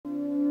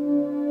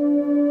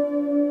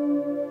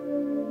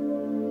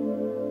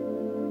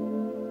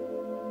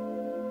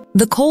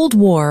The Cold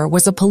War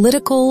was a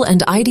political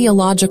and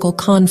ideological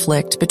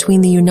conflict between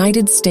the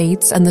United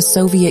States and the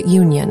Soviet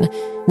Union,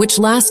 which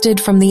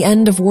lasted from the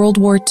end of World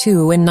War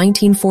II in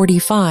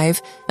 1945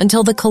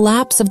 until the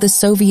collapse of the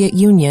Soviet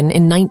Union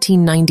in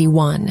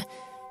 1991.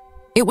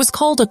 It was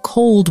called a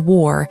Cold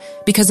War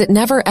because it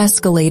never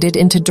escalated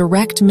into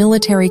direct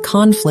military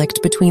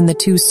conflict between the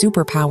two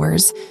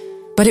superpowers,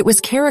 but it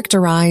was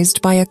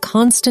characterized by a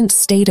constant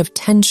state of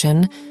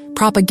tension,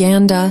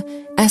 propaganda,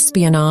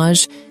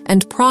 espionage,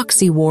 and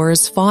proxy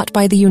wars fought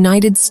by the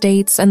United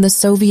States and the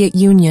Soviet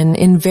Union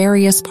in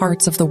various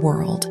parts of the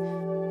world.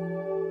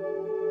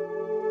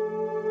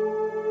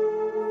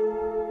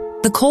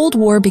 The Cold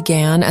War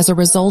began as a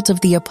result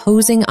of the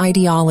opposing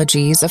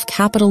ideologies of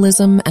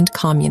capitalism and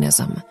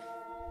communism.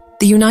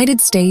 The United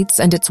States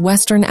and its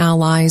Western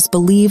allies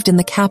believed in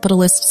the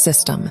capitalist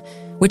system,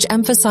 which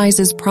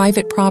emphasizes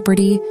private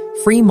property,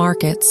 free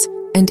markets,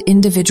 and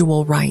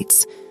individual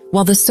rights,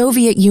 while the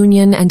Soviet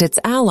Union and its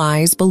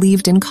allies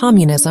believed in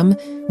communism,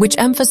 which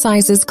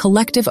emphasizes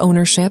collective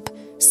ownership,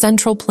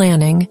 central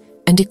planning,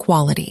 and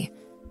equality.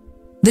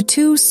 The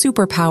two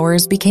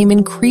superpowers became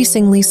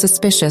increasingly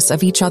suspicious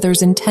of each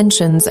other's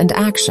intentions and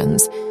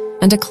actions,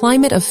 and a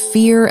climate of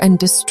fear and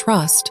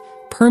distrust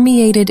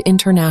permeated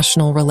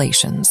international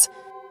relations.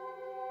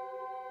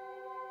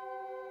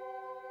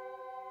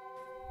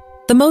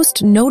 The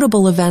most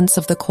notable events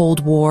of the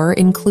Cold War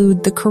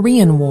include the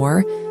Korean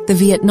War, the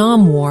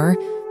Vietnam War,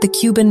 the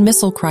Cuban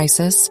Missile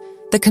Crisis,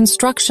 the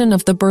construction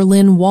of the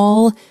Berlin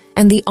Wall,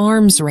 and the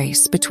arms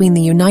race between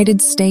the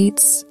United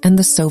States and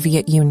the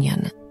Soviet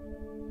Union.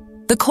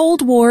 The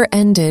Cold War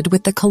ended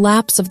with the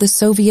collapse of the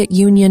Soviet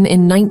Union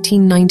in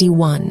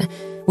 1991,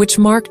 which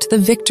marked the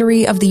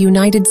victory of the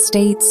United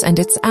States and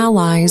its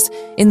allies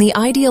in the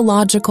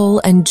ideological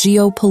and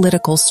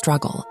geopolitical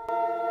struggle.